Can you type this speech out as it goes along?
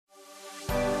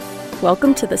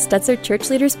Welcome to the Stetzer Church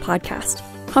Leaders Podcast.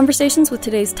 Conversations with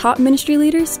today's top ministry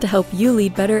leaders to help you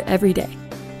lead better every day.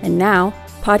 And now,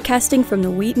 podcasting from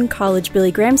the Wheaton College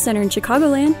Billy Graham Center in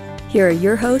Chicagoland, here are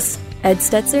your hosts, Ed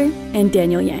Stetzer and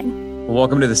Daniel Yang.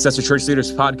 Welcome to the Stetzer Church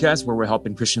Leaders Podcast, where we're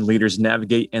helping Christian leaders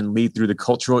navigate and lead through the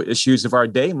cultural issues of our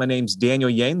day. My name's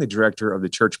Daniel Yang, the director of the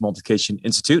Church Multiplication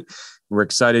Institute. We're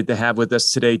excited to have with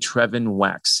us today Trevin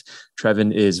Wax.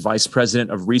 Trevin is Vice President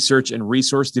of Research and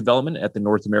Resource Development at the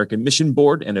North American Mission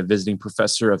Board and a visiting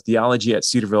professor of theology at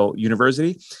Cedarville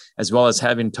University, as well as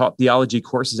having taught theology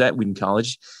courses at Wheaton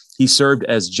College. He served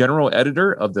as general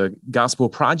editor of the Gospel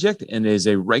Project and is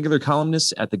a regular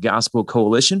columnist at the Gospel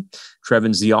Coalition.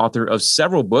 Trevin's the author of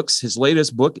several books. His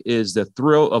latest book is The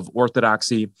Thrill of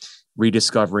Orthodoxy,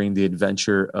 Rediscovering the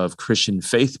Adventure of Christian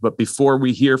Faith. But before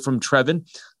we hear from Trevin,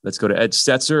 let's go to Ed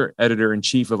Stetzer,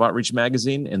 editor-in-chief of Outreach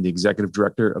Magazine and the executive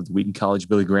director of the Wheaton College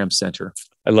Billy Graham Center.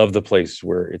 I love the place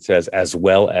where it says, as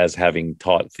well as having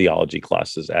taught theology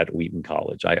classes at Wheaton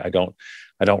College. I don't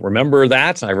remember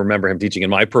that. I remember him teaching in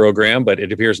my program, but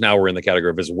it appears now we're in the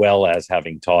category of as well as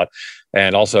having taught.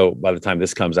 And also, by the time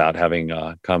this comes out, having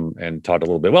come and taught a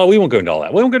little bit. Well, we won't go into all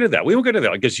that. We won't go into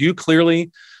that because you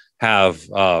clearly have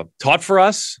taught for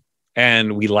us,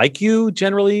 and we like you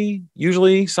generally,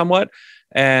 usually, somewhat.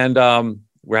 And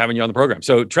we're having you on the program.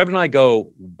 So Trevin and I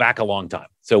go back a long time.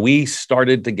 So we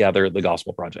started together the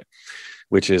Gospel Project,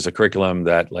 which is a curriculum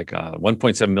that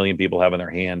 1.7 million people have in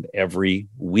their hand every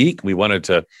week. We wanted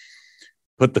to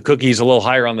put the cookies a little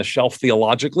higher on the shelf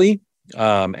theologically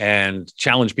and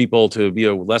challenge people to be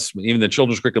even the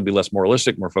children's curriculum be less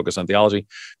moralistic, more focused on theology.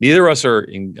 Neither of us are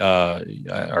in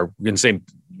the same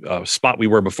spot we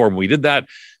were before when we did that,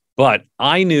 but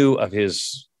I knew of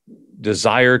his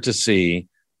desire to see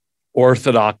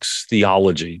Orthodox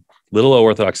theology, little o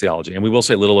Orthodox theology. And we will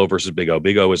say little o versus big O.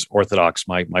 Big O is Orthodox.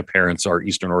 My parents are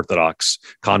Eastern Orthodox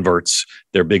converts.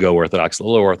 They're big O Orthodox.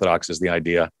 Little o Orthodox is the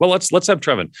idea. Well, let's have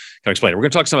Trevin explain it. We're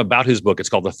going to talk some about his book. It's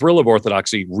called The Thrill of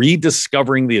Orthodoxy,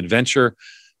 Rediscovering the Adventure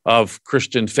of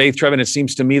Christian Faith. Trevin, it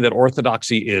seems to me that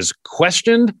Orthodoxy is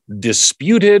questioned,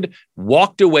 disputed,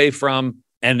 walked away from,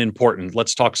 and important.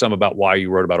 Let's talk some about why you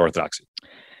wrote about Orthodoxy.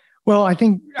 Well,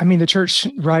 the church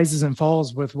rises and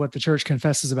falls with what the church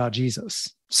confesses about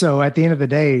Jesus. So at the end of the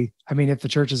day, if the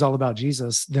church is all about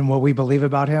Jesus, then what we believe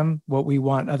about him, what we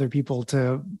want other people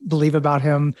to believe about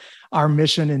him, our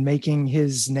mission in making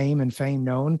his name and fame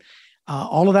known,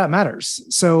 all of that matters.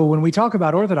 So when we talk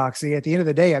about Orthodoxy, at the end of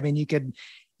the day,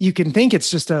 you can think it's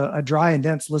just a dry and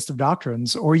dense list of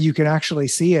doctrines, or you can actually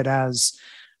see it as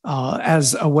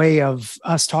a way of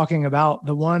us talking about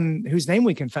the one whose name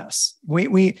we confess.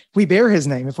 We bear his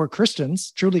name. If we're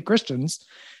Christians, truly Christians,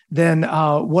 then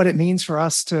what it means for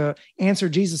us to answer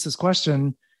Jesus's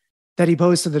question that he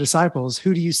posed to the disciples,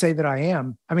 who do you say that I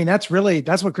am? That's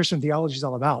what Christian theology is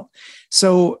all about.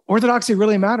 So Orthodoxy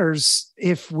really matters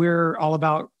if we're all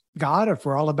about God, if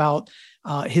we're all about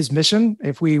his mission,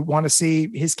 if we want to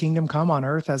see his kingdom come on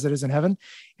earth as it is in heaven.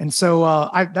 And so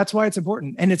that's why it's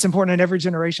important. And it's important in every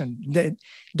generation. It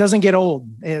doesn't get old.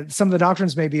 Some of the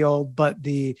doctrines may be old, but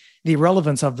the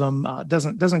relevance of them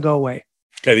doesn't go away.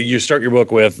 Okay, you start your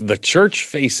book with, the church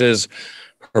faces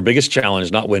her biggest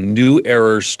challenge, not when new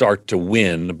errors start to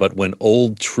win, but when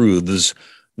old truths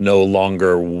no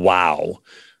longer wow.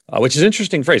 Which is an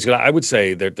interesting phrase, because I would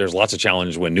say that there's lots of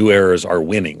challenge when new errors are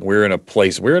winning.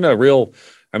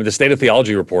 The State of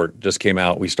Theology report just came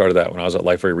out. We started that when I was at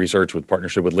Lifeway Research with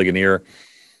partnership with Ligonier.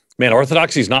 Man,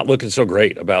 Orthodoxy is not looking so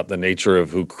great about the nature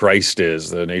of who Christ is,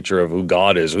 the nature of who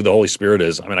God is, who the Holy Spirit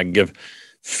is. I can give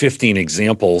 15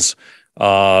 examples.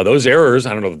 Those errors,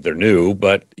 I don't know if they're new,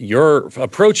 but your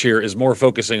approach here is more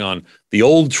focusing on the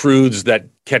old truths that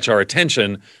catch our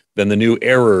attention than the new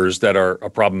errors that are a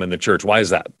problem in the church. Why is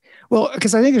that? Well,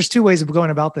 because I think there's two ways of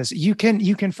going about this. You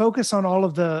can focus on all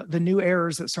of the new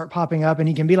errors that start popping up, and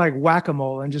you can be like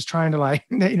whack-a-mole and just trying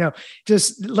to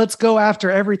just let's go after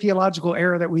every theological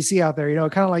error that we see out there.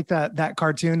 Kind of like that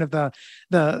cartoon of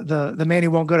the man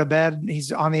who won't go to bed.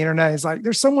 He's on the internet. He's like,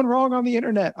 there's someone wrong on the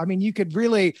internet. You could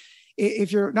really,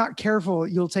 if you're not careful,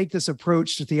 you'll take this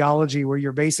approach to theology where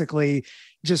you're basically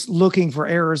just looking for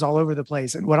errors all over the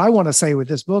place. And what I want to say with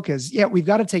this book is, we've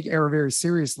got to take error very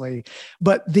seriously,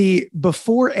 but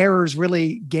before errors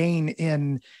really gain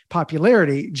in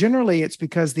popularity, generally it's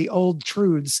because the old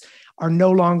truths are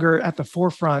no longer at the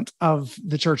forefront of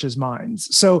the church's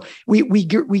minds. So we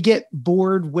get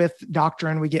bored with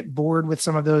doctrine. We get bored with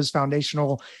some of those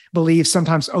foundational beliefs,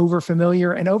 sometimes over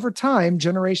familiar. And over time,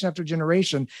 generation after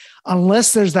generation,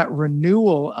 unless there's that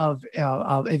renewal of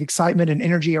excitement and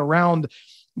energy around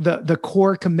the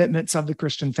core commitments of the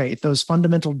Christian faith, those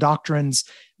fundamental doctrines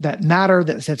that matter,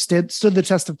 that have stood the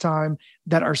test of time,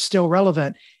 that are still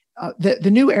relevant.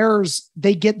 The new errors,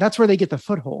 that's where they get the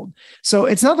foothold. So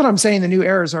it's not that I'm saying the new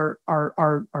errors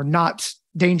are not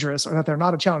dangerous or that they're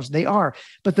not a challenge. They are.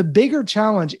 But the bigger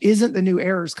challenge isn't the new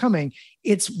errors coming.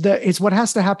 It's what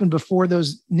has to happen before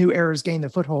those new errors gain the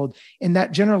foothold. And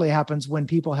that generally happens when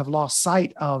people have lost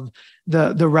sight of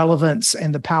the relevance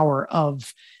and the power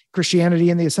of Christianity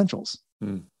and the essentials.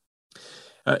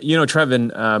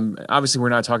 Trevin, obviously we're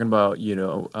not talking about,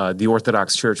 the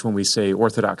Orthodox Church when we say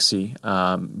orthodoxy,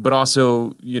 but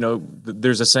also,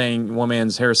 there's a saying, one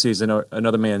man's heresy is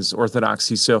another man's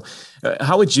orthodoxy. So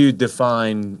how would you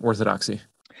define orthodoxy?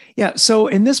 Yeah. So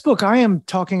in this book, I am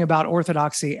talking about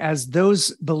orthodoxy as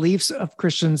those beliefs of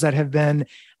Christians that have been,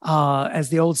 as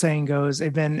the old saying goes,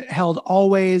 they've been held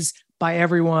always by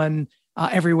everyone,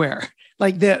 everywhere.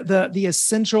 Like the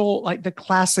essential, like the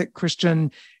classic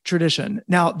Christian tradition.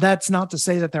 Now, that's not to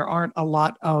say that there aren't a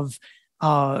lot of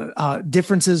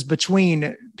differences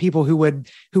between people who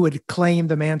would claim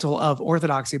the mantle of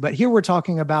orthodoxy, but here we're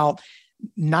talking about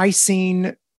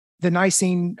the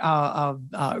Nicene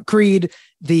Creed,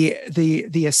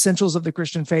 the essentials of the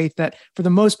Christian faith, that for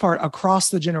the most part, across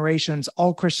the generations,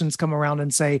 all Christians come around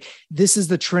and say, this is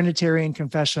the Trinitarian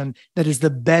confession that is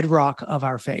the bedrock of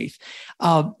our faith.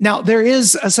 Now, there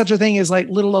is such a thing as like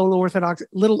little o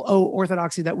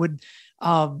orthodoxy that would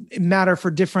matter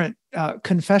for different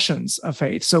confessions of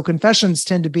faith. So confessions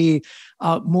tend to be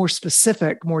more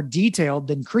specific, more detailed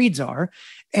than creeds are.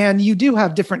 And you do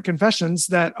have different confessions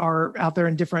that are out there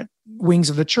in different wings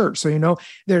of the church. So,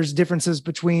 there's differences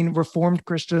between Reformed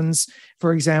Christians,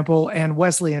 for example, and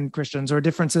Wesleyan Christians, or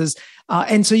differences.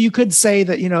 And so you could say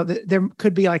that, there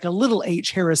could be like a little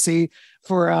h heresy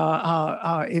for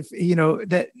if,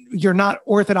 that you're not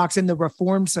Orthodox in the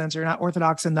Reformed sense, or you're not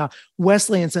Orthodox in the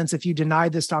Wesleyan sense if you deny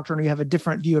this doctrine or you have a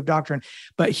different view of doctrine.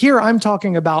 But here I'm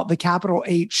talking about the capital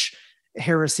H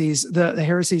heresies, the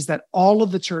heresies that all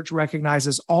of the church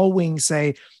recognizes, all wings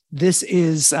say, this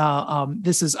is away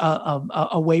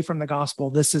from the gospel.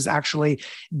 This is actually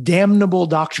damnable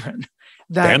doctrine.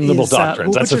 Damnable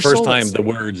doctrine. That's the first time the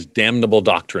words damnable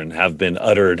doctrine have been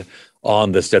uttered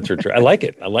on the Stetzer Church. I like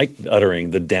it. I like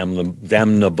uttering the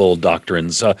damnable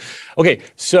doctrines. Okay,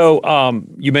 so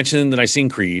you mentioned the Nicene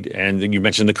Creed, and then you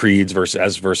mentioned the creeds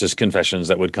versus confessions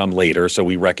that would come later. So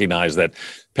we recognize that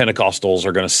Pentecostals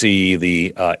are going to see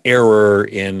the error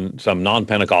in some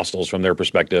non-Pentecostals from their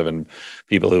perspective, and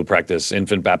people who practice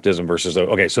infant baptism versus,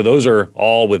 okay, so those are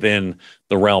all within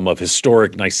the realm of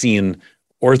historic Nicene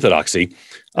orthodoxy.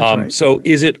 Right. So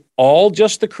is it all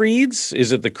just the creeds?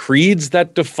 Is it the creeds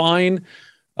that define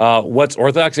what's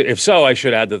orthodoxy? If so, I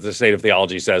should add that the State of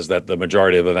Theology says that the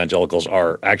majority of evangelicals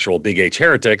are actual big H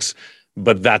heretics,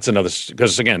 but that's another,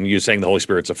 because again, you're saying the Holy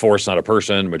Spirit's a force, not a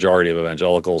person, majority of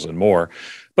evangelicals and more.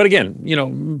 But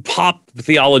again, pop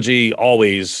theology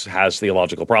always has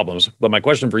theological problems. But my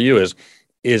question for you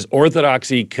is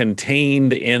orthodoxy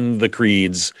contained in the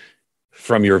creeds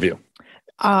from your view?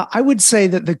 I would say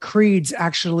that the creeds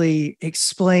actually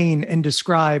explain and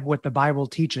describe what the Bible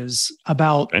teaches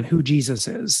about who Jesus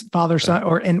is, Father, Son,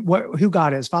 who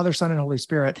God is, Father, Son, and Holy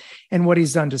Spirit, and what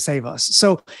He's done to save us.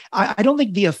 So I don't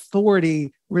think the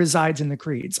authority resides in the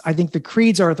creeds. I think the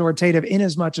creeds are authoritative in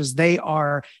as much as they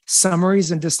are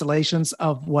summaries and distillations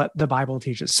of what the Bible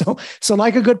teaches. So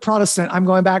like a good Protestant, I'm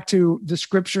going back to the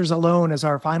scriptures alone as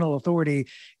our final authority.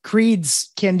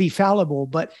 Creeds can be fallible,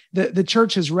 but the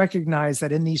church has recognized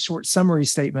that in these short summary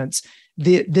statements,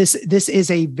 this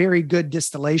is a very good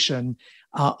distillation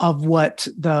of what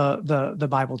the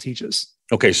Bible teaches.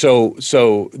 Okay, so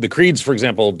the creeds, for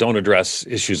example, don't address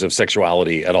issues of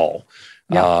sexuality at all.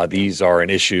 Yeah. These are an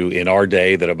issue in our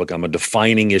day that have become a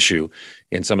defining issue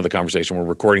in some of the conversation. We're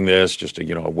recording this. Just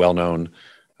a well-known,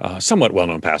 somewhat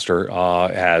well-known pastor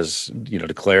has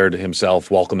declared himself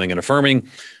welcoming and affirming.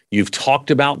 You've talked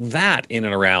about that in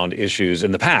and around issues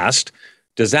in the past.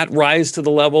 Does that rise to the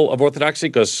level of orthodoxy?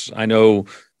 Because I know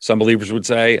some believers would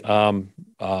say,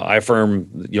 I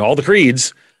affirm all the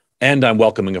creeds, and I'm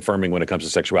welcoming, affirming when it comes to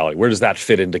sexuality. Where does that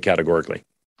fit into categorically?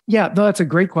 Yeah, no, that's a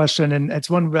great question. And it's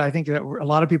one that I think that a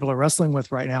lot of people are wrestling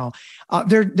with right now.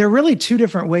 There are really two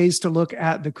different ways to look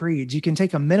at the creeds. You can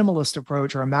take a minimalist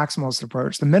approach or a maximalist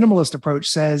approach. The minimalist approach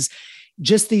says,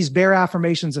 just these bare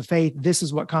affirmations of faith, this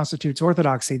is what constitutes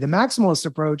orthodoxy. The maximalist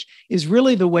approach is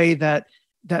really the way that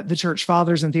the church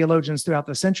fathers and theologians throughout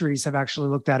the centuries have actually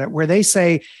looked at it, where they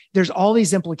say there's all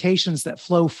these implications that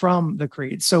flow from the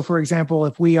creed. So, for example,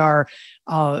 if we are,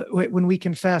 when we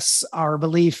confess our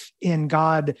belief in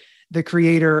God the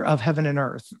creator of heaven and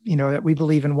earth, that we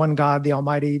believe in one God, the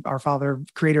Almighty, our Father,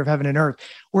 creator of heaven and earth.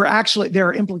 There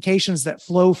are implications that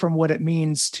flow from what it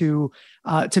means to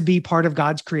be part of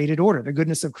God's created order. The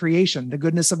goodness of creation, the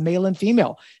goodness of male and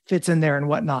female fits in there and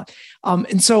whatnot.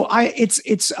 And so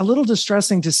it's a little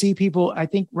distressing to see people, I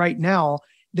think right now,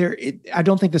 I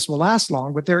don't think this will last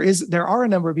long, but there are a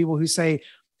number of people who say,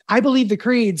 I believe the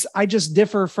creeds, I just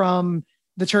differ from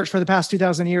the church for the past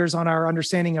 2,000 years on our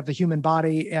understanding of the human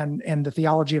body and the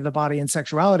theology of the body and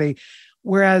sexuality.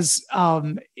 Whereas to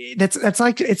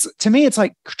me, it's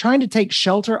like trying to take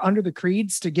shelter under the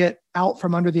creeds to get out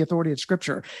from under the authority of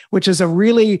Scripture, which is a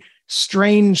really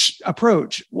strange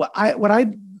approach. Where I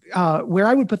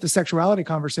would put the sexuality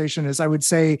conversation is, I would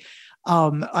say,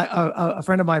 a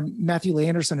friend of mine, Matthew Lee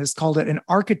Anderson, has called it an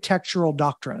architectural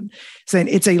doctrine, saying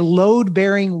it's a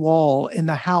load-bearing wall in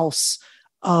the house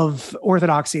of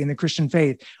orthodoxy and the Christian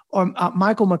faith.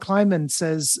 Michael McClyman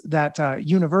says that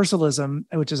universalism,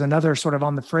 which is another sort of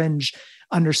on the fringe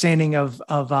understanding of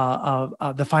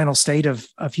the final state of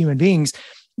human beings,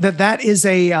 that is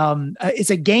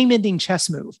it's a game-ending chess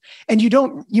move, and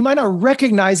you might not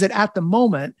recognize it at the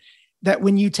moment that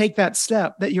when you take that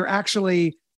step that you're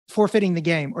actually forfeiting the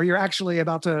game, or you're actually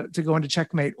about to go into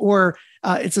checkmate, or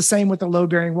it's the same with the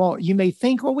load-bearing wall. You may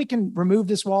think, well, we can remove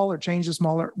this wall or change this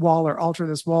wall or alter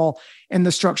this wall, and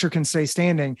the structure can stay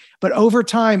standing. But over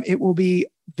time, it will be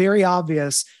very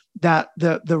obvious that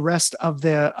the rest of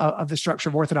the structure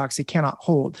of orthodoxy cannot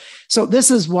hold. So this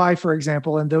is why, for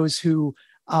example, in those who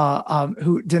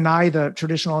deny the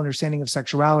traditional understanding of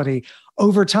sexuality,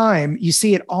 over time, you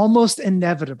see it almost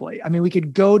inevitably. I mean, we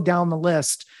could go down the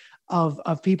list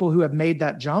of people who have made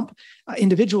that jump,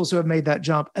 individuals who have made that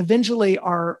jump, eventually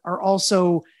are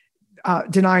also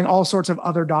denying all sorts of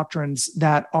other doctrines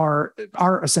that are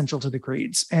essential to the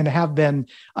creeds and have been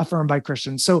affirmed by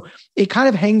Christians. So it kind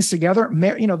of hangs together.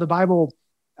 The Bible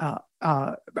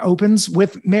opens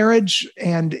with marriage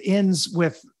and ends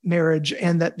with marriage,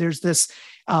 and that there's this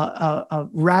a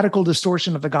radical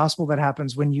distortion of the gospel that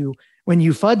happens when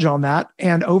you fudge on that,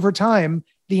 and over time,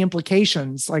 the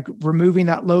implications, like removing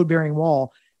that load-bearing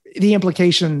wall, the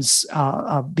implications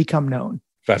become known.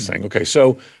 Fascinating. Okay,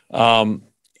 so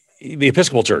the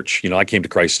Episcopal Church, I came to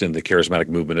Christ in the charismatic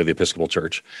movement of the Episcopal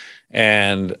Church,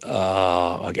 and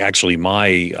actually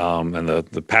and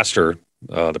the pastor,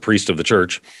 the priest of the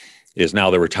church, is now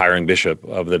the retiring bishop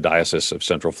of the Diocese of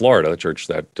Central Florida, the church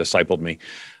that discipled me.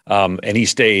 And they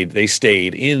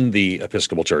stayed in the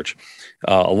Episcopal Church.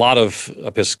 A lot of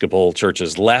Episcopal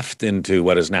churches left into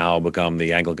what has now become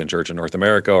the Anglican Church in North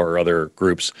America, or other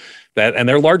groups and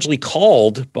they're largely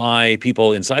called by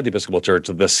people inside the Episcopal Church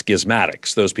the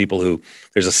schismatics, those people who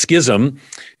there's a schism.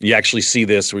 You actually see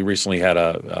this. We recently had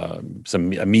a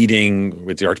meeting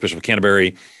with the Archbishop of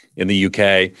Canterbury in the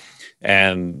UK,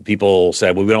 and people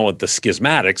said, well, we don't want the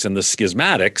schismatics, and the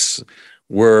schismatics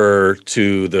were,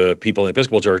 to the people in the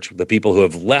Episcopal Church, the people who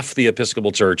have left the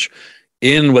Episcopal Church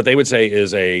in what they would say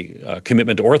is a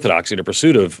commitment to orthodoxy, to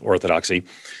pursuit of orthodoxy.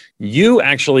 You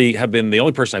actually have been the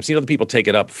only person, I've seen other people take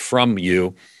it up from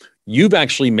you. You've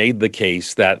actually made the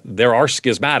case that there are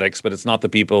schismatics, but it's not the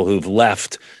people who've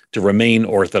left to remain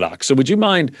orthodox. So would you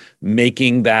mind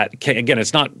making that, again,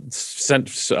 it's not front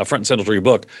and central to your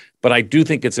book, but I do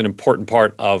think it's an important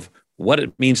part of what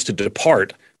it means to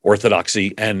depart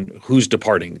orthodoxy and who's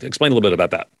departing. Explain a little bit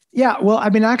about that. Yeah, well, I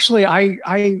mean, actually,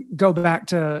 I go back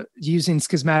to using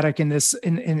schismatic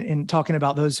in talking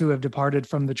about those who have departed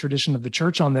from the tradition of the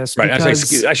church on this. Right. I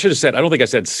should have said, I don't think I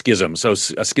said schism. So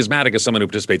a schismatic is someone who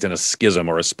participates in a schism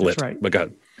or a split. That's right. But go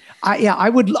ahead. I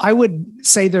would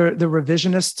say the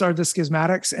revisionists are the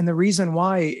schismatics, and the reason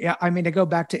why, I mean, to go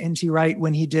back to N.T. Wright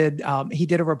when he did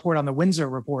a report on the Windsor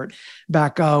Report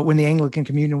back when the Anglican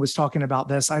Communion was talking about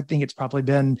this. I think it's probably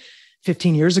been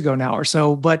 15 years ago now or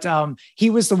so, but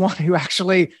he was the one who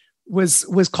actually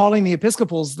was calling the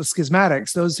Episcopals the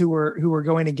schismatics, those who were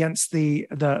going against the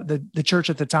church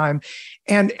at the time,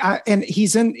 and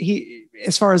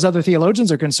as far as other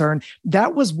theologians are concerned,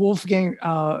 that was Wolfgang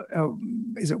or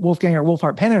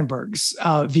Wolfhard Pannenberg's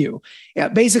view. Yeah,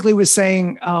 basically was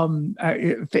saying,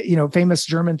 famous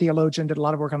German theologian, did a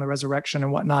lot of work on the resurrection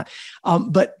and whatnot,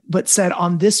 but said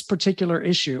on this particular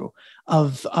issue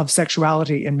of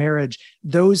sexuality and marriage,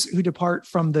 those who depart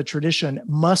from the tradition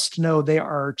must know they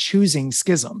are choosing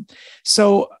schism.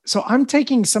 So I'm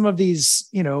taking some of these,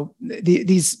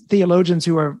 these theologians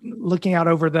who are looking out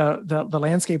over the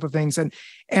landscape of things, and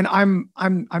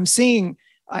I'm seeing,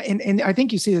 and I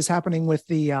think you see this happening with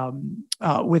the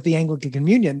Anglican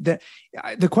Communion.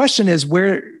 The question is,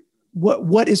 where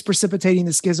what is precipitating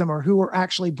the schism, or who are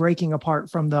actually breaking apart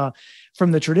from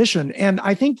the tradition. And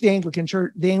I think the Anglican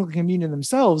Church, the Anglican Union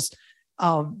themselves,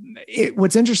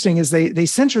 what's interesting is they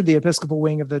censored the Episcopal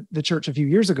wing of the church a few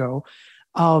years ago.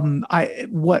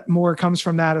 What more comes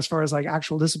from that as far as like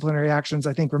actual disciplinary actions,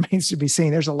 I think remains to be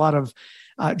seen. There's a lot of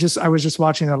I was just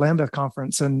watching the Lambeth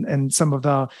conference and some of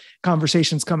the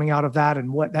conversations coming out of that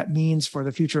and what that means for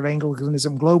the future of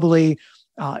Anglicanism globally,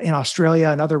 in Australia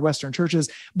and other Western churches.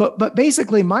 But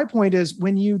basically my point is,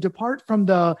 when you depart from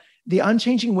the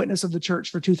unchanging witness of the church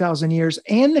for 2,000 years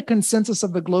and the consensus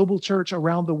of the global church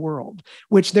around the world,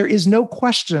 which there is no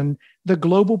question the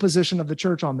global position of the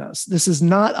church on this. This is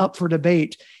not up for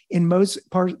debate in most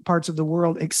parts of the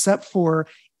world, except for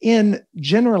in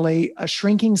generally a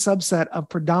shrinking subset of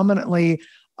predominantly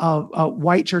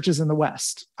white churches in the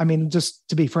West. I mean, just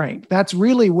to be frank, that's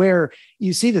really where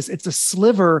you see this. It's a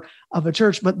sliver of a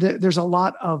church, but there's a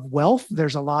lot of wealth.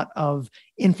 There's a lot of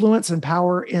influence and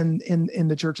power in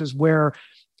the churches where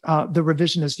the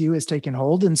revisionist view has taken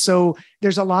hold. And so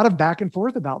there's a lot of back and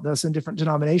forth about this in different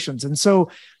denominations. And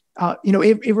so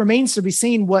it remains to be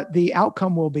seen what the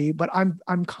outcome will be, but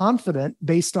I'm confident,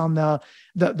 based on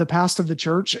the past of the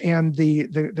church and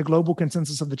the global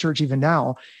consensus of the church even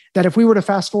now, that if we were to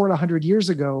fast forward 100 years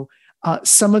ago,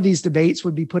 some of these debates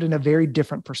would be put in a very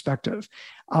different perspective.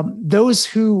 Those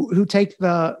who take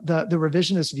the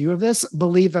revisionist view of this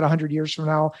believe that 100 years from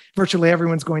now, virtually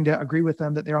everyone's going to agree with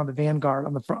them, that they're on the vanguard,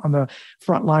 on the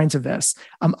front lines of this.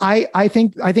 I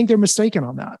think they're mistaken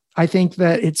on that. I think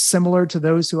that it's similar to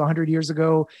those who 100 years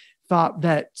ago thought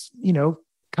that,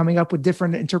 coming up with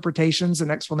different interpretations and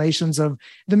explanations of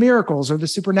the miracles or the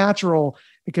supernatural,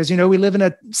 because, we live in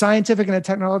a scientific and a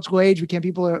technological age. We can't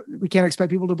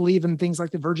expect people to believe in things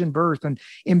like the virgin birth and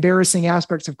embarrassing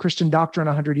aspects of Christian doctrine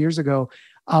 100 years ago.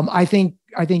 I think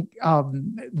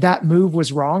that move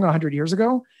was wrong 100 years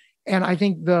ago. And I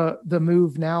think the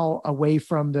move now away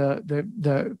from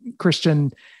the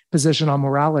Christian position on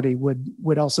morality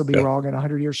would also be wrong. And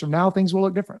 100 years from now, things will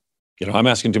look different. I'm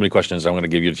asking too many questions. I want to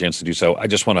give you a chance to do so. I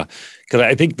just want to, because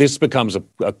I think this becomes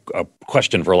a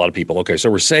question for a lot of people. Okay, so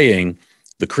we're saying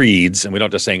the creeds, and we're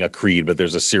not just saying a creed, but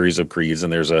there's a series of creeds,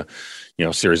 and there's a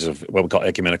series of what we call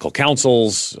ecumenical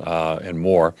councils and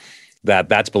more.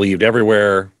 That's believed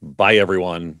everywhere by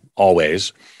everyone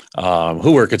always,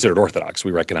 who are considered Orthodox.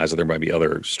 We recognize that there might be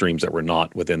other streams that were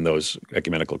not within those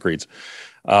ecumenical creeds.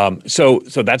 So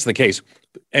that's the case.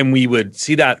 And we would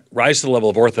see that rise to the level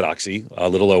of orthodoxy, a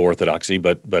little o orthodoxy,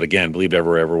 but again, believed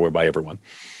everywhere by everyone.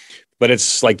 But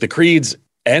it's like the creeds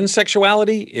and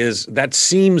sexuality that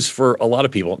seems for a lot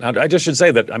of people. Now, I just should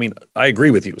say that, I agree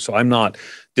with you, so I'm not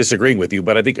disagreeing with you,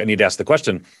 but I think I need to ask the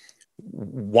question,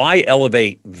 why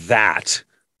elevate that?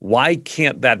 Why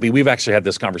can't that be? We've actually had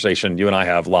this conversation, you and I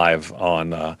have live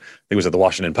on, I think it was at the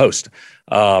Washington Post.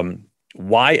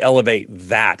 Why elevate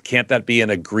that? Can't that be an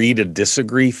agree to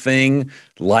disagree thing,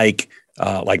 like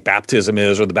baptism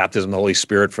is, or the baptism of the Holy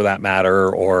Spirit for that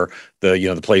matter, or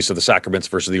the place of the sacraments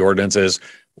versus the ordinances?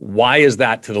 Why is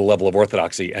that to the level of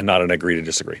orthodoxy and not an agree to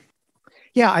disagree?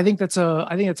 Yeah, I think that's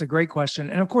a great question.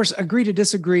 And of course, agree to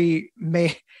disagree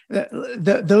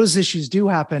those issues do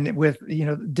happen with,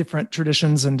 different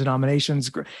traditions and denominations.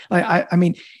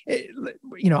 I'm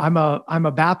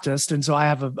a Baptist, and so I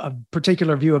have a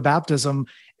particular view of baptism,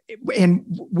 and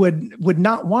would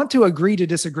not want to agree to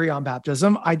disagree on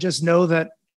baptism. I just know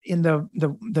that in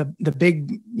the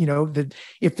big,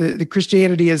 if the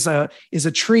Christianity is a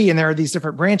tree and there are these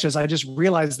different branches, I just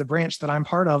realize the branch that I'm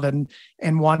part of and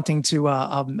wanting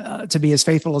to be as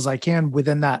faithful as I can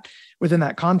within that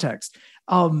context.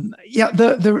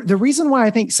 The reason why I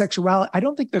think sexuality, I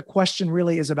don't think the question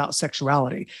really is about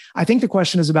sexuality. I think the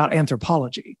question is about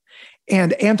anthropology.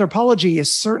 And anthropology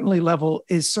is certainly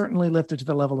lifted to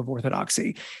the level of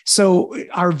orthodoxy. So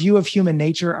our view of human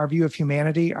nature, our view of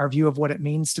humanity, our view of what it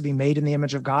means to be made in the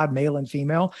image of God, male and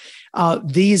female,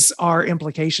 these are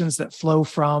implications that flow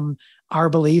from our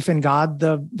belief in God,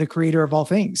 the creator of all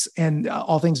things, and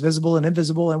all things visible and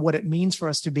invisible, and what it means for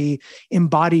us to be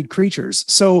embodied creatures.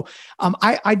 So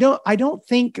I don't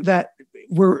think that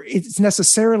it's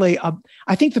necessarily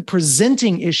I think the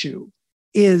presenting issue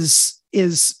is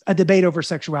a debate over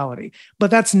sexuality,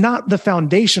 but that's not the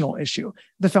foundational issue.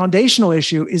 The foundational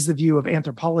issue is the view of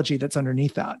anthropology that's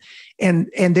underneath that. And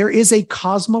there is a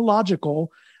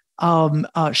cosmological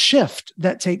shift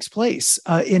that takes place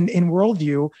in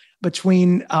worldview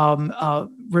between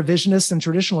revisionists and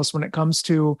traditionalists when it comes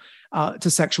to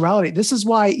sexuality. This is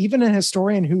why even a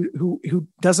historian who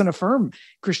doesn't affirm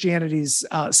Christianity's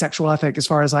sexual ethic, as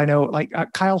far as I know, like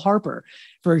Kyle Harper,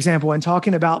 for example, when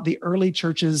talking about the early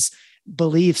church's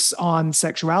beliefs on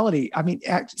sexuality. I mean,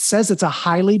 it says it's a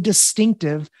highly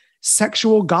distinctive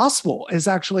sexual gospel. Is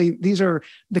actually, these are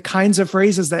the kinds of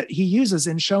phrases that he uses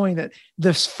in showing that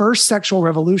this first sexual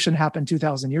revolution happened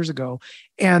 2,000 years ago,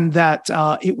 and that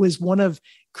it was one of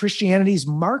Christianity's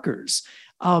markers.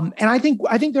 And I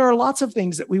think there are lots of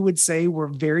things that we would say were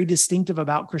very distinctive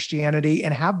about Christianity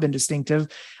and have been distinctive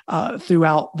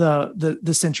throughout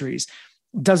the centuries.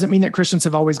 Doesn't mean that Christians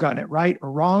have always gotten it right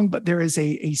or wrong, but there is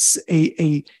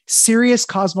a serious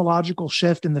cosmological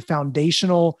shift in the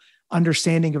foundational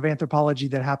understanding of anthropology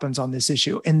that happens on this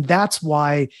issue. And that's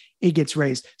why it gets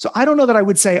raised. So I don't know that I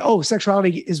would say, oh,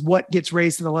 sexuality is what gets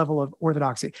raised to the level of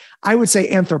orthodoxy. I would say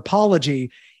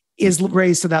anthropology is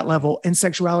raised to that level, and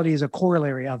sexuality is a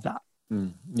corollary of that.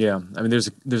 Yeah. I mean,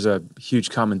 there's a huge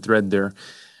common thread there.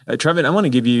 Trevin, I want to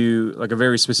give you like a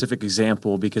very specific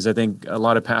example, because I think a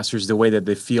lot of pastors, the way that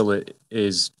they feel it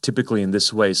is typically in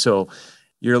this way. So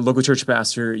you're a local church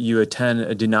pastor, you attend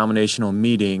a denominational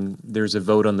meeting, there's a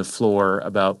vote on the floor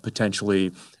about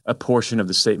potentially a portion of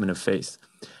the statement of faith.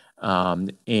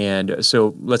 And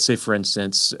so let's say, for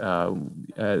instance,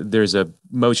 there's a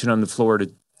motion on the floor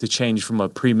to change from a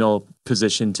pre-mill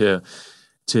position to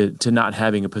not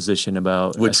having a position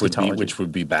about which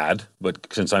would be bad, but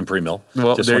since I'm pre-mill,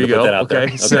 well, just there you go.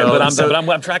 Okay. So, but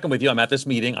I'm tracking with you. I'm at this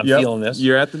meeting. I'm feeling this.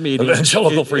 You're at the meeting.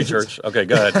 Evangelical Free Church. Okay,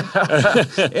 go ahead.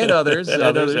 and others.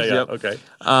 Yeah, yep. Okay.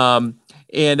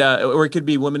 Or it could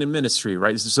be women in ministry,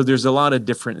 right? So there's a lot of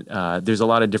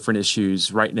different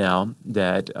issues right now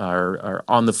that are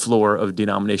on the floor of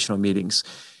denominational meetings.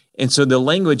 And so the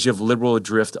language of liberal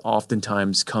drift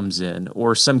oftentimes comes in,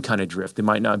 or some kind of drift. It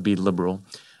might not be liberal.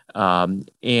 And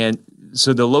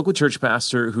so the local church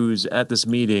pastor who's at this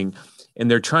meeting, and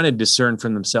they're trying to discern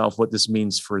from themselves what this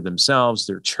means for themselves,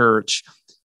 their church.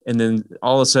 And then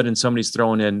all of a sudden somebody's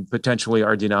throwing in potentially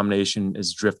our denomination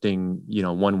is drifting,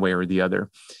 one way or the other.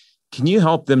 Can you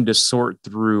help them to sort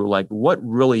through like what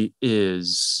really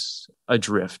is a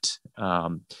drift?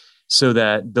 So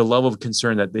that the level of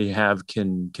concern that they have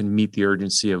can meet the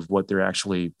urgency of what they're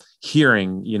actually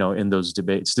hearing, in those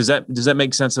debates. Does that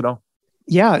make sense at all?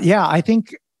 Yeah. I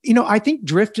think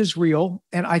drift is real,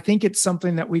 and I think it's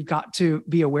something that we've got to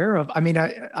be aware of. I mean,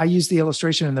 I use the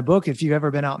illustration in the book. If you've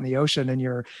ever been out in the ocean and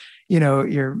you're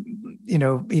either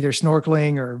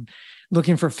snorkeling or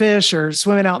looking for fish or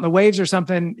swimming out in the waves or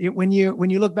something, when you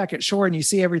look back at shore and you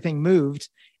see everything moved,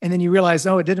 and then you realize,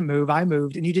 oh, it didn't move, I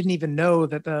moved, and you didn't even know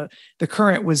that the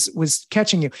current was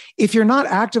catching you. If you're not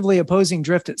actively opposing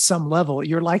drift at some level,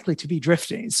 you're likely to be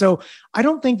drifting. So I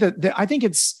don't think I think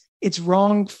it's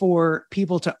wrong for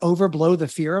people to overblow the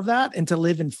fear of that and to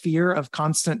live in fear of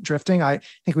constant drifting. I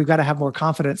think we've got to have more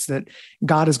confidence that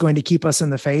God is going to keep us in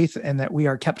the faith and that we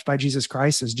are kept by Jesus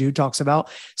Christ, as Jude talks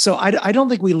about. So I don't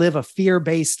think we live a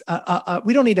fear-based,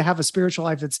 we don't need to have a spiritual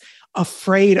life that's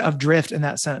afraid of drift in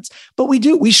that sense, but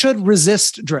we should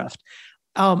resist drift.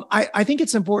 I think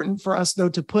it's important for us though,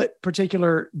 to put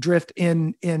particular drift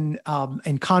in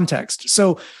context.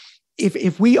 So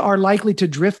if we are likely to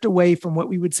drift away from what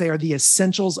we would say are the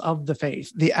essentials of the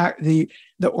faith, the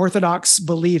orthodox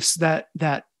beliefs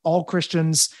that all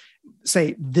Christians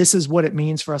say, this is what it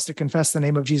means for us to confess the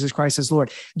name of Jesus Christ as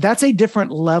Lord, that's a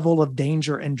different level of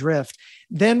danger and drift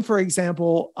than, for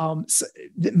example,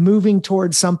 moving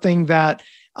towards something that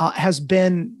has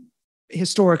been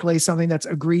historically something that's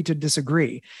agreed to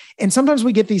disagree. And sometimes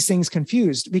we get these things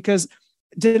confused because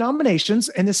denominations,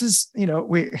 and this is,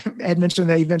 Ed mentioned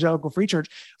the Evangelical Free Church.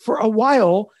 For a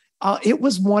while, it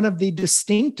was one of the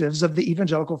distinctives of the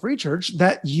Evangelical Free Church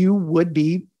that you would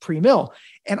be pre-mill.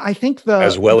 And I think What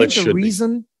did you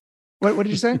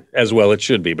say? As well, it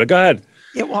should be. But go ahead.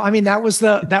 Yeah, well, I mean, that was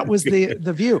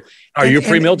the view. Are you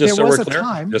pre-mill? Just so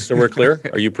we're clear.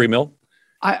 Are you pre-mill?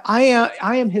 I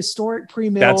am historic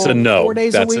pre-mill. That's a no. 4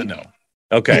 days a week. That's a no.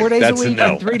 Okay, 4 days that's a week, a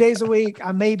no. and 3 days a week,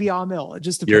 I may be on mill. It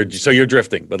just depends. You're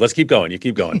drifting, but let's keep going. You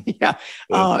keep going. Yeah.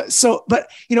 But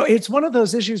it's one of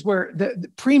those issues where the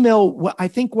pre-mill, I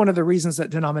think one of the reasons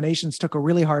that denominations took a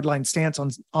really hard line stance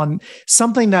on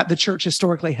something that the church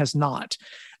historically has not,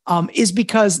 is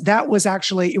because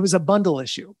it was a bundle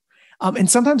issue. And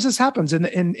sometimes this happens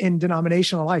in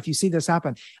denominational life. You see this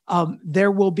happen.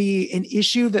 There will be an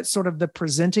issue that's sort of the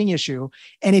presenting issue.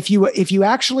 And if you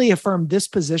actually affirm this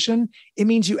position, it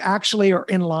means you actually are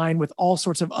in line with all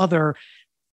sorts of other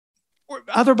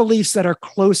beliefs that are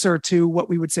closer to what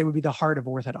we would say would be the heart of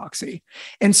orthodoxy.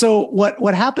 And so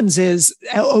what happens is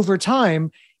over time,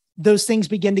 those things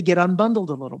begin to get unbundled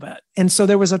a little bit. And so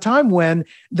there was a time when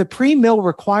the pre-mill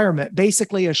requirement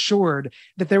basically assured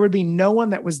that there would be no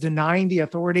one that was denying the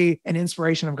authority and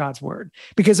inspiration of God's word,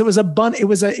 because it was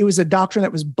a doctrine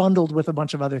that was bundled with a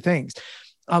bunch of other things.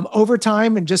 Over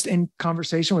time, and just in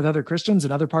conversation with other Christians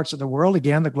in other parts of the world,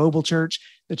 again, the global church,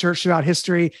 the church throughout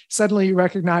history, suddenly you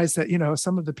recognize that,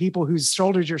 some of the people whose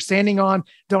shoulders you're standing on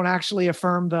don't actually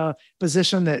affirm the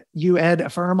position that you, Ed,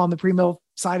 affirm on the pre-mill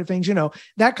side of things.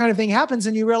 That kind of thing happens,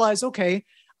 and you realize, okay,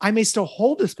 I may still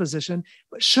hold this position,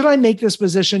 but should I make this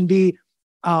position be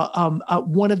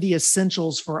one of the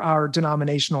essentials for our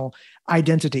denominational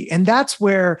identity? And that's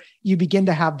where you begin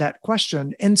to have that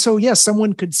question. And so, yes,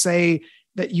 someone could say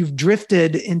that you've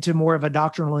drifted into more of a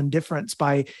doctrinal indifference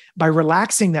by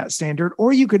relaxing that standard,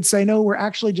 or you could say, no, we're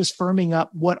actually just firming up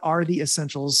what are the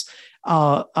essentials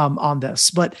on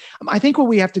this. But I think what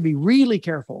we have to be really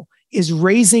careful is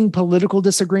raising political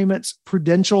disagreements,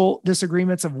 prudential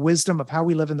disagreements of wisdom of how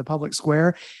we live in the public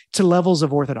square to levels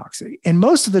of orthodoxy. And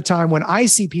most of the time when I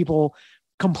see people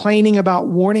warning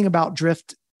about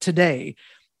drift today,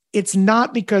 it's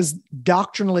not because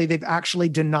doctrinally they've actually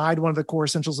denied one of the core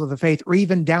essentials of the faith, or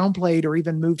even downplayed or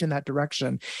even moved in that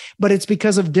direction, but it's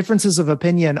because of differences of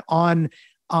opinion on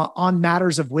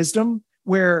matters of wisdom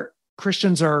where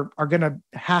Christians are going to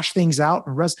hash things out.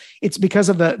 It's because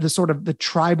of the sort of the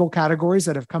tribal categories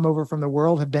that have come over from the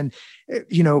world, have been,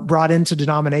 brought into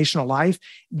denominational life.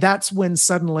 That's when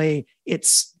suddenly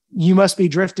you must be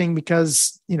drifting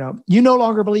because, you no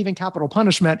longer believe in capital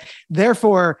punishment.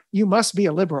 Therefore, you must be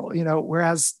a liberal,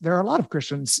 whereas there are a lot of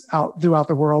Christians out throughout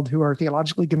the world who are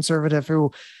theologically conservative,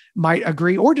 who might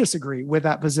agree or disagree with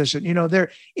that position.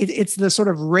 It's the sort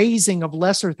of raising of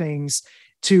lesser things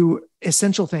to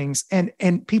essential things.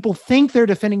 And people think they're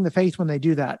defending the faith when they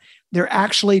do that. They're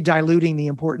actually diluting the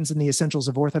importance and the essentials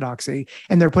of orthodoxy,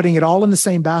 and they're putting it all in the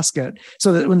same basket,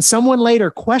 so that when someone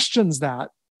later questions that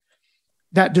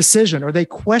decision, or they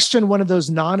question one of those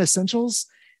non-essentials,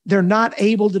 they're not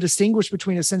able to distinguish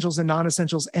between essentials and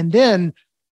non-essentials. And then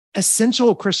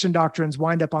essential Christian doctrines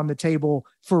wind up on the table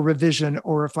for revision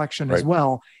or reflection as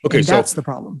well. Okay, and that's the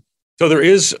problem. So there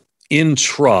is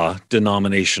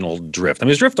intra-denominational drift. I mean,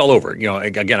 there's drift all over.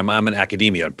 Again, I'm in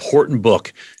academia. An important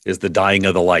book is The Dying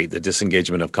of the Light, the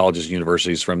disengagement of colleges and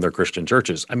universities from their Christian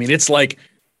churches. I mean, it's like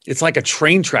a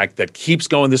train track that keeps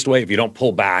going this way if you don't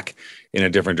pull back in a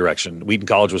different direction. Wheaton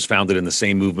College was founded in the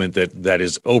same movement that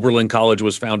is Oberlin College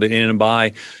was founded in and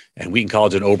by, and Wheaton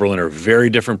College and Oberlin are very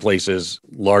different places,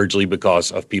 largely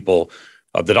because of people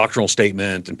of the doctrinal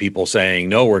statement and people saying,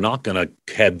 no, we're not going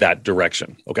to head that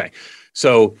direction. Okay.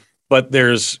 So, but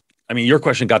your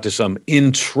question got to some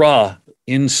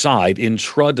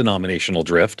intra-denominational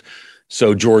drift.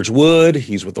 So George Wood,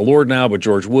 he's with the Lord now, but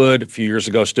George Wood a few years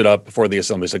ago stood up before the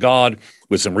Assemblies of God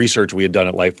with some research we had done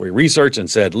at Lifeway Research and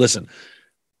said, listen,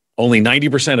 only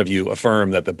 90% of you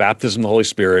affirm that the baptism of the Holy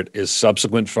Spirit is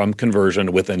subsequent from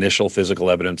conversion with initial physical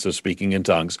evidence of speaking in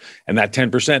tongues. And that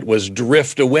 10% was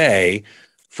drift away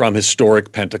from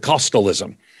historic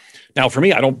Pentecostalism. Now, for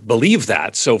me, I don't believe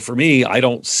that. So for me, I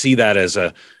don't see that as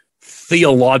a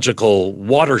theological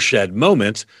watershed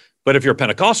moment. But if you're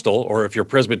Pentecostal, or if you're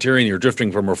Presbyterian, you're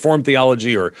drifting from Reformed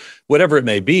theology or whatever it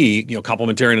may be,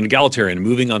 complementarian and egalitarian,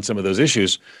 moving on some of those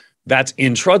issues, that's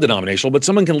intra-denominational. But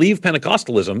someone can leave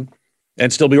Pentecostalism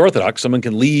and still be Orthodox. Someone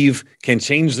can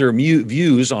change their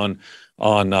views on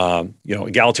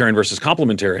egalitarian versus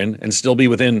complementarian and still be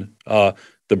within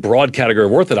the broad category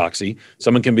of Orthodoxy.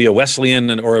 Someone can be a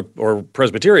Wesleyan or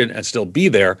Presbyterian and still be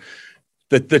there.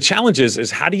 The challenge is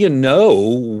how do you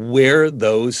know where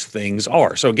those things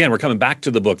are? So again, we're coming back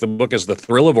to the book. The book is The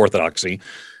Thrill of Orthodoxy,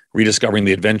 Rediscovering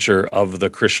the Adventure of the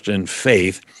Christian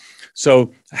Faith.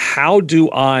 So how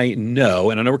do I know,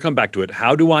 and I know we're coming back to it,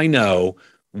 how do I know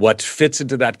what fits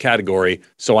into that category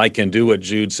so I can do what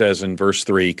Jude says in verse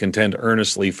 3, contend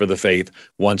earnestly for the faith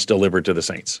once delivered to the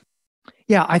saints?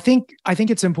 Yeah, I think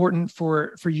it's important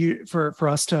for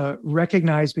us to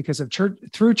recognize, because of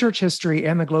through church history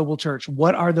and the global church,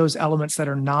 what are those elements that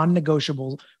are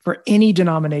non-negotiable for any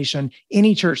denomination,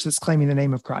 any church that's claiming the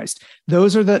name of Christ.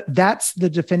 That's the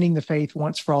defending the faith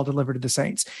once for all delivered to the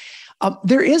saints.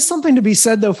 There is something to be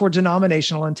said though for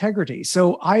denominational integrity.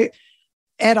 So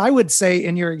Ed, I would say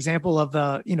in your example of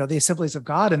the Assemblies of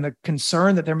God and the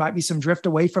concern that there might be some drift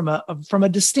away from a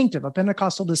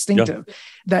Pentecostal distinctive,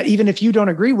 that even if you don't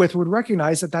agree with, would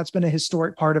recognize that that's been a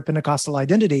historic part of Pentecostal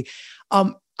identity.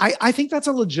 I think that's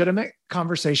a legitimate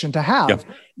conversation to have. Yep.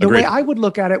 The Agreed. way I would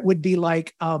look at it would be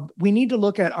like, we need to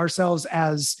look at ourselves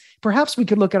as, perhaps we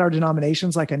could look at our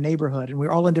denominations like a neighborhood, and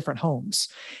we're all in different homes.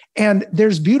 And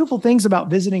there's beautiful things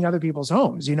about visiting other people's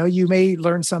homes. You may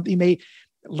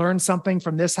learn something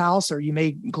from this house, or you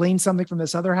may glean something from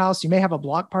this other house. You may have a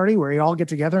block party where you all get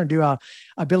together and do a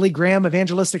Billy Graham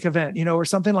evangelistic event, or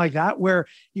something like that, where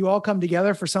you all come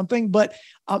together for something. But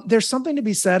there's something to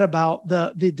be said about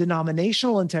the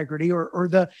denominational integrity or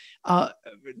the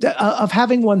of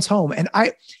having one's home. And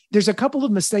there's a couple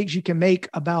of mistakes you can make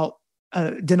about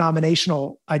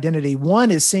denominational identity.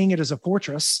 One is seeing it as a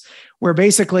fortress, where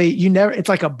basically it's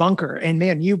like a bunker, and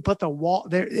man, you put the wall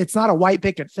there. It's not a white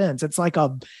picket fence. It's like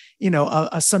a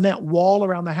cement wall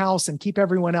around the house and keep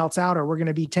everyone else out, or we're going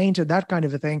to be tainted, that kind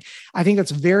of a thing. I think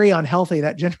that's very unhealthy.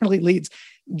 That generally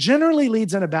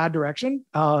leads in a bad direction.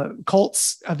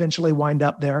 Cults eventually wind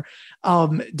up there.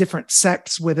 Different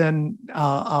sects within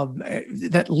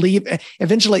that leave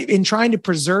eventually, in trying to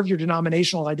preserve your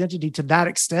denominational identity to that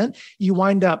extent, you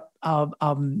wind up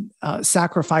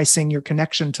sacrificing your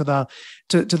connection to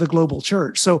the global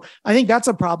church. So I think that's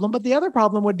a problem. But the other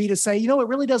problem would be to say, it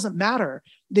really doesn't matter.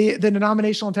 The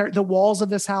denominational integrity, the walls of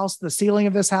this house, the ceiling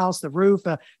of this house, the roof,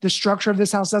 the structure of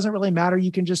this house doesn't really matter.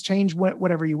 You can just change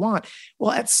whatever you want.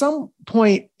 Well, at some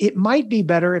point, it might be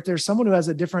better if there's someone who has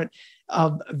a different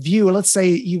view. Let's say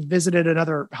you've visited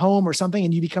another home or something,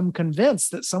 and you become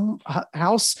convinced that some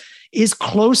house is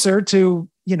closer to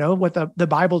what the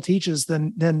Bible teaches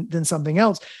than something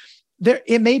else.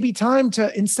 It may be time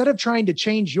to, instead of trying to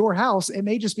change your house, it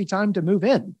may just be time to move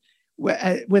in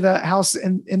with a house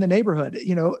in the neighborhood.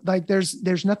 Like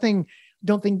there's nothing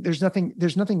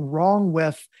wrong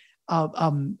with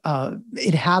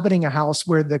inhabiting a house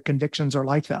where the convictions are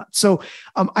like that. So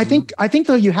I think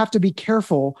though, you have to be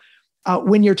careful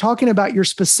when you're talking about your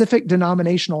specific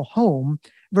denominational home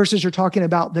versus you're talking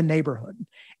about the neighborhood.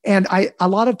 And a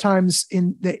lot of times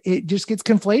it just gets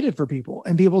conflated for people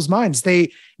in people's minds.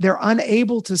 They're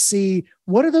unable to see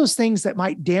what are those things that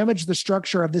might damage the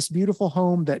structure of this beautiful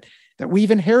home that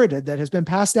we've inherited, that has been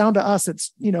passed down to us.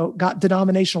 It's, got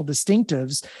denominational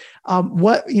distinctives.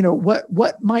 What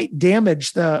might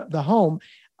damage the home?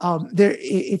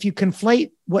 If you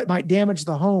conflate what might damage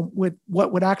the home with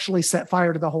what would actually set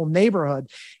fire to the whole neighborhood,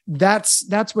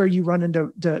 that's where you run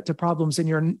into problems, and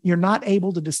you're not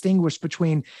able to distinguish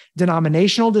between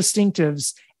denominational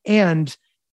distinctives and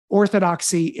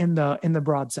orthodoxy in the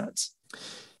broad sense.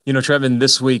 Trevin,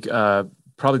 this week,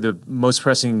 probably the most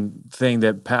pressing thing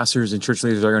that pastors and church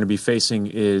leaders are going to be facing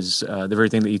is the very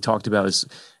thing that you talked about, is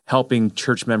helping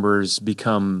church members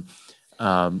become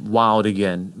wowed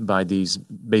again by these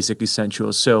basic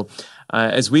essentials. So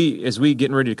as we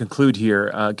getting ready to conclude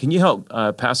here, can you help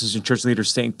pastors and church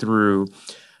leaders think through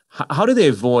how do they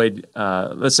avoid,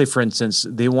 let's say, for instance,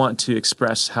 they want to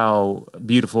express how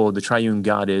beautiful the triune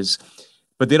God is,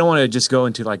 but they don't want to just go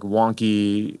into like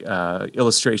wonky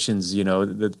illustrations,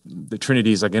 the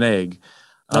Trinity is like an egg.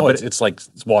 No, it's like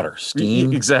water,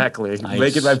 steam. Exactly. Nice.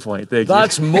 Making my point. Thank you.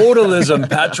 That's modalism,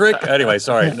 Patrick. Anyway,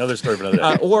 sorry. Another story for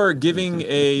another day. Or giving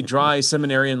a dry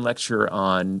seminarian lecture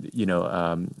on,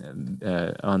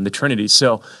 on the Trinity.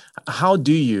 So how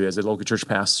do you, as a local church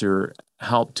pastor,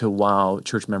 help to wow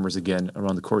church members again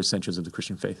around the core essentials of the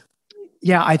Christian faith?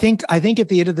 Yeah, I think at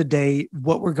the end of the day,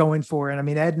 what we're going for, and I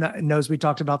mean, Ed knows we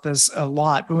talked about this a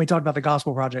lot when we talked about the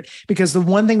Gospel Project, because the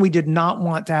one thing we did not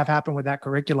want to have happen with that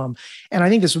curriculum, and I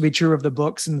think this would be true of the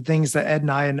books and the things that Ed and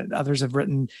I and others have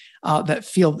written that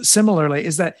feel similarly,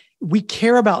 is that we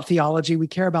care about theology, we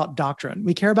care about doctrine,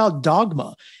 we care about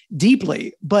dogma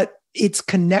deeply, but its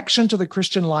connection to the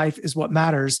Christian life is what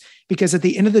matters, because at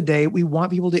the end of the day, we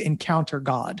want people to encounter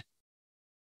God.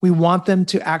 We want them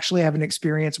to actually have an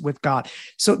experience with God.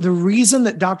 So the reason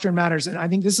that doctrine matters, and I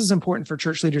think this is important for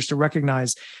church leaders to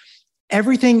recognize,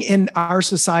 everything in our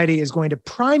society is going to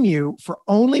prime you for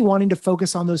only wanting to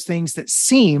focus on those things that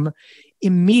seem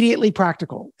immediately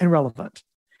practical and relevant.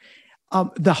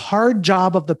 The hard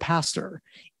job of the pastor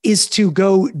is to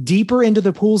go deeper into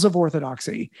the pools of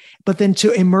orthodoxy, but then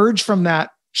to emerge from that,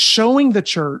 showing the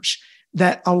church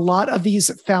that a lot of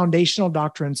these foundational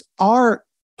doctrines are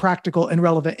practical and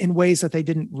relevant in ways that they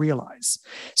didn't realize.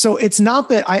 So it's not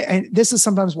that and this is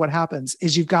sometimes what happens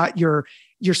is you've got your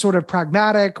sort of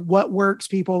pragmatic, what works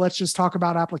people, let's just talk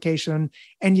about application.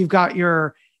 And you've got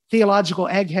your theological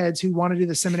eggheads who want to do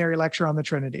the seminary lecture on the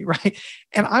Trinity, right?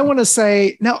 And I want to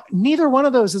say, no, neither one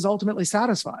of those is ultimately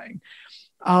satisfying.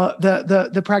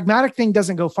 The pragmatic thing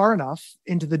doesn't go far enough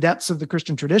into the depths of the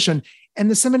Christian tradition, and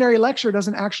the seminary lecture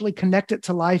doesn't actually connect it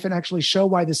to life and actually show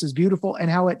why this is beautiful and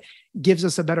how it gives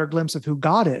us a better glimpse of who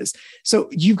God is. So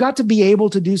you've got to be able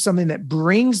to do something that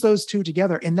brings those two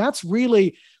together, and that's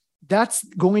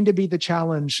going to be the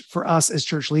challenge for us as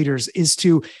church leaders, is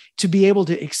to be able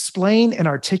to explain and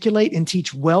articulate and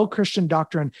teach well Christian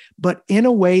doctrine, but in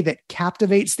a way that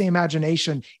captivates the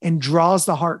imagination and draws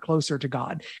the heart closer to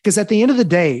God. Because at the end of the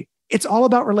day, it's all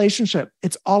about relationship.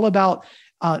 It's all about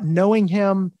knowing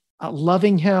him,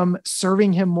 loving him,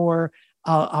 serving him more.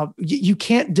 You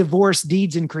can't divorce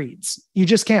deeds and creeds. You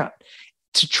just can't.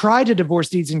 To try to divorce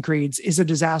deeds and creeds is a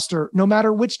disaster, no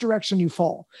matter which direction you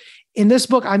fall. In this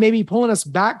book, I may be pulling us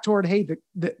back toward, hey,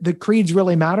 the creeds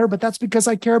really matter, but that's because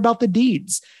I care about the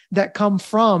deeds that come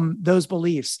from those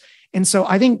beliefs. And so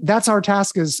I think that's our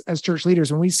task as church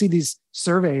leaders. When we see these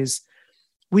surveys,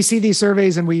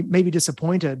 and we may be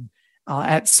disappointed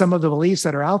at some of the beliefs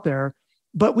that are out there,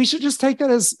 but we should just take that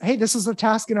as, hey, this is a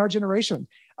task in our generation.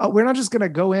 We're not just going to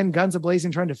go in guns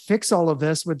a-blazing trying to fix all of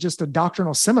this with just a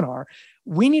doctrinal seminar.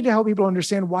 We need to help people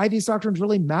understand why these doctrines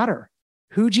really matter.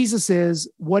 Who Jesus is,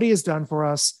 what he has done for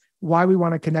us, why we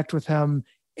want to connect with him,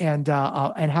 and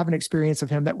have an experience of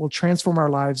him that will transform our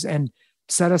lives and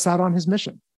set us out on his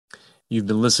mission. You've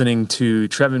been listening to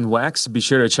Trevin Wax. Be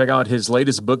sure to check out his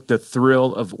latest book, The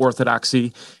Thrill of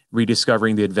Orthodoxy,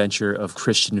 Rediscovering the Adventure of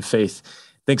Christian Faith.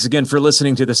 Thanks again for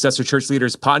listening to the Stetzer Church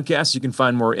Leaders podcast. You can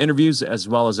find more interviews as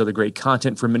well as other great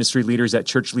content for ministry leaders at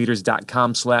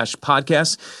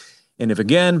churchleaders.com/podcast. And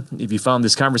if you found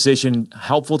this conversation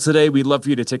helpful today, we'd love for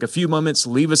you to take a few moments,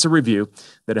 leave us a review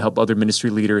that'll help other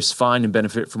ministry leaders find and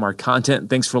benefit from our content.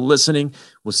 Thanks for listening.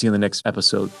 We'll see you in the next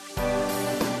episode.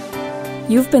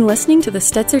 You've been listening to the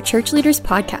Stetzer Church Leaders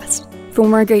podcast. For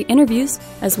more great interviews,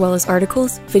 as well as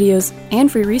articles, videos,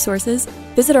 and free resources,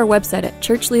 visit our website at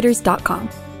churchleaders.com.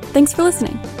 Thanks for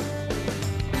listening.